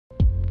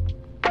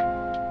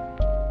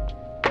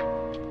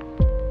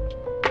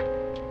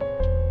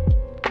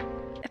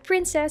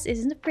princess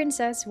isn't a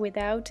princess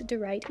without the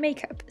right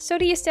makeup. So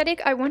the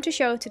aesthetic I want to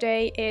show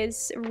today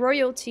is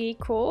royalty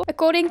core.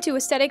 According to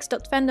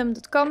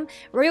aesthetics.fandom.com,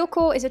 royal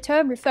core is a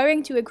term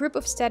referring to a group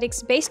of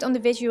aesthetics based on the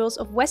visuals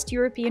of West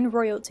European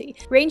royalty,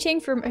 ranging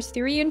from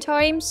Arthurian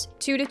times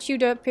to the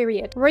Tudor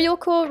period. Royal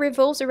core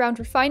revolves around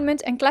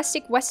refinement and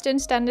classic Western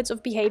standards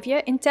of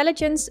behavior,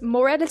 intelligence,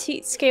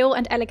 morality, skill,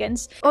 and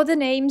elegance. Other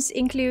names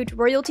include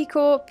royalty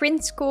core,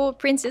 prince core,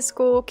 princess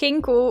core,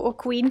 king core, or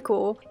queen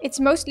core. It's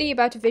mostly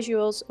about the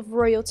visuals of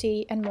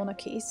royalty and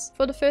monarchies.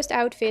 For the first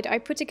outfit, I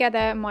put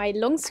together my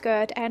long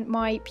skirt and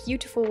my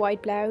beautiful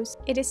white blouse.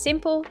 It is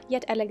simple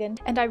yet elegant,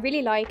 and I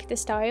really like the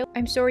style.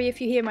 I'm sorry if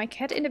you hear my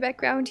cat in the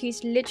background,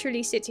 he's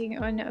literally sitting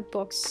on a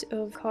box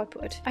of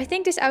cardboard. I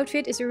think this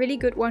outfit is a really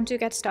good one to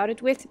get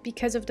started with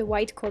because of the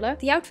white collar.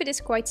 The outfit is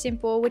quite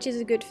simple, which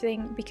is a good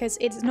thing because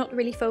it's not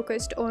really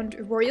focused on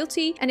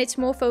royalty and it's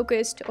more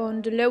focused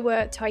on the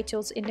lower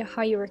titles in the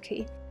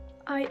hierarchy.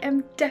 I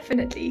am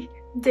definitely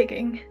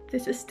digging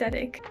this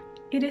aesthetic.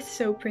 It is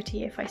so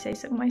pretty if I say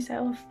so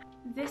myself.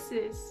 This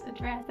is a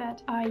dress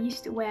that I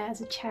used to wear as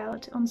a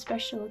child on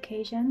special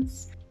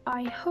occasions.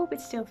 I hope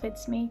it still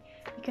fits me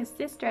because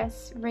this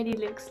dress really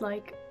looks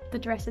like the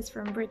dresses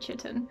from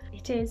Bridgerton.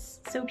 It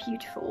is so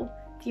beautiful.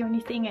 The only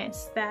thing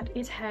is that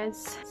it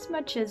has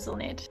smudges on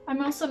it.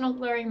 I'm also not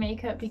wearing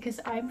makeup because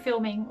I'm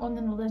filming on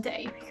another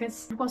day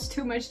because it was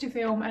too much to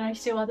film and I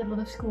still had a lot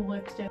of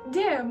schoolwork to do.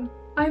 Damn!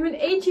 I'm an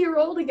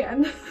 8-year-old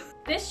again.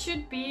 This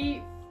should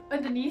be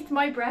underneath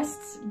my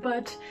breasts,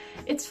 but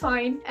it's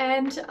fine.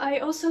 And I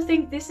also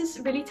think this is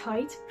really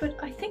tight, but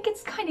I think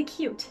it's kind of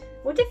cute.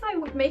 What if I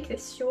would make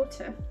this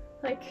shorter?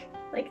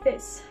 Like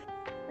this.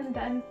 And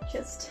then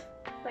just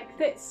like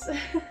this.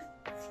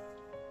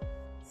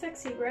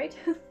 Sexy, right?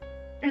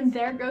 And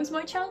there goes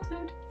my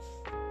childhood.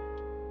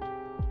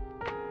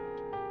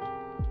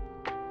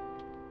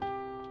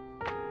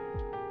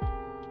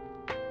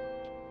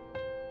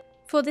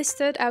 For this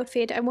third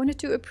outfit, I wanted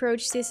to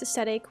approach this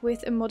aesthetic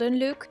with a modern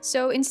look.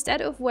 So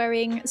instead of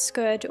wearing a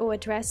skirt or a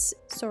dress,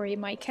 sorry,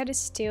 my cat is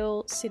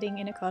still sitting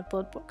in a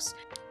cardboard box.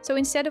 So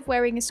instead of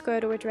wearing a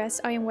skirt or a dress,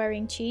 I am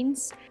wearing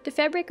jeans. The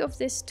fabric of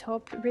this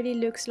top really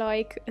looks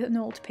like an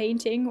old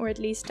painting, or at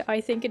least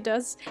I think it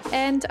does.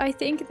 And I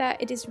think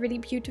that it is really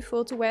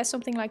beautiful to wear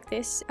something like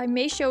this. I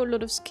may show a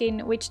lot of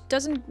skin, which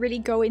doesn't really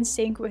go in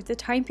sync with the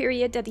time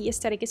period that the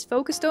aesthetic is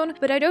focused on,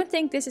 but I don't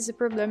think this is a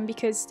problem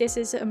because this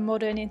is a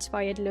modern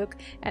inspired look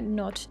and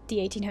not the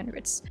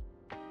 1800s.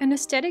 An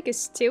aesthetic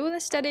is still an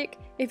aesthetic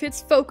if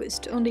it's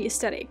focused on the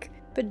aesthetic.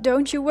 But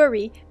don't you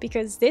worry,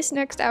 because this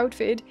next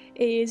outfit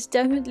is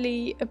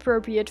definitely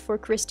appropriate for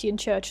Christian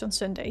church on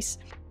Sundays.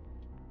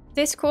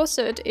 This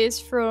corset is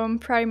from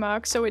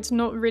Primark, so it's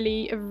not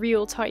really a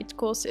real tight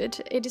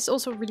corset. It is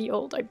also really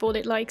old. I bought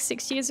it like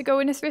 6 years ago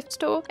in a thrift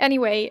store.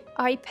 Anyway,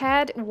 I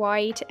paired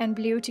white and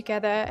blue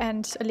together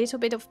and a little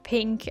bit of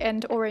pink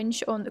and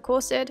orange on the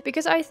corset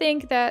because I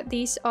think that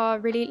these are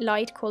really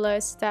light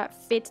colors that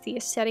fit the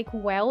aesthetic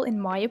well, in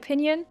my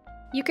opinion.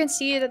 You can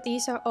see that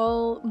these are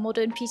all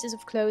modern pieces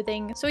of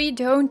clothing, so you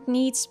don't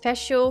need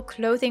special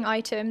clothing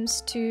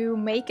items to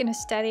make an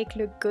aesthetic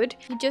look good.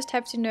 You just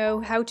have to know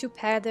how to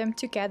pair them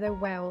together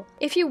well.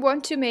 If you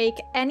want to make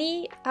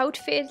any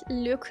outfit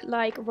look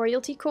like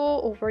royalty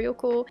core or royal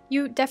core,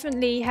 you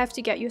definitely have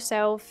to get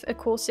yourself a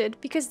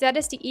corset because that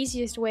is the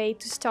easiest way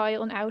to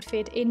style an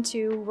outfit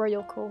into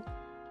royal core.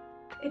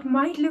 It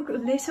might look a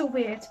little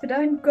weird, but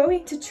I'm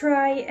going to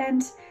try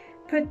and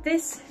put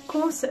this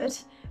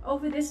corset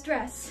over this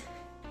dress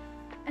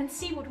and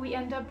see what we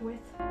end up with.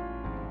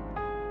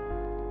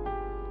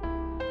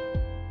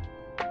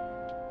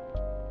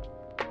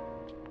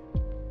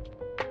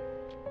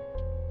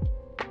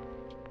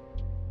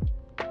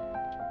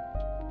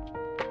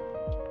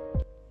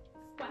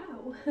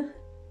 Wow!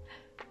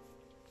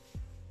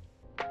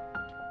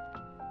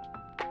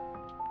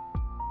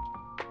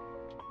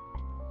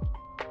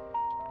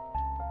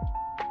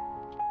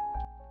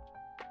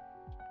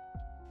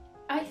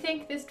 I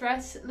think this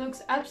dress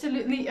looks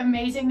absolutely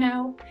amazing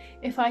now,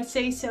 if I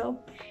say so.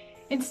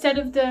 Instead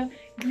of the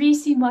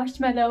greasy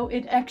marshmallow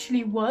it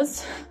actually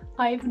was,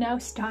 I've now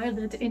styled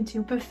it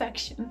into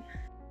perfection.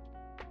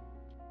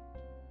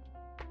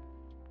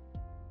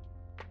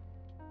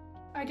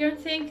 I don't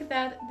think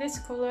that this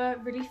color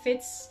really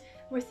fits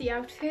with the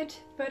outfit,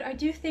 but I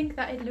do think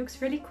that it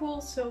looks really cool,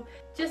 so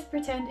just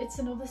pretend it's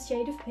another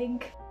shade of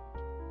pink.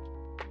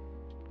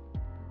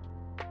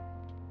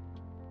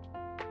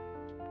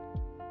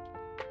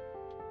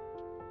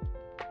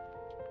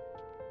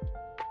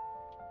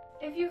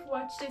 If you've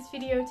watched this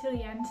video till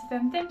the end,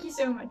 then thank you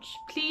so much.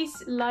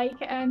 Please like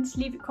and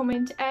leave a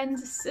comment and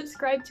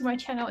subscribe to my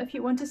channel if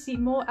you want to see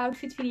more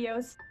outfit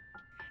videos.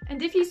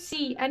 And if you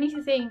see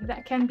anything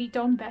that can be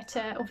done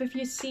better, or if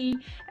you see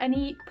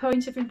any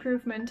points of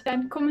improvement,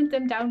 then comment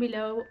them down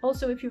below.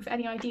 Also, if you have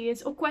any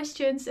ideas or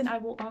questions, and I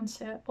will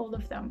answer all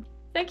of them.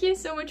 Thank you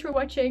so much for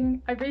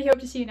watching. I really hope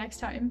to see you next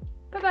time.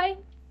 Bye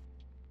bye!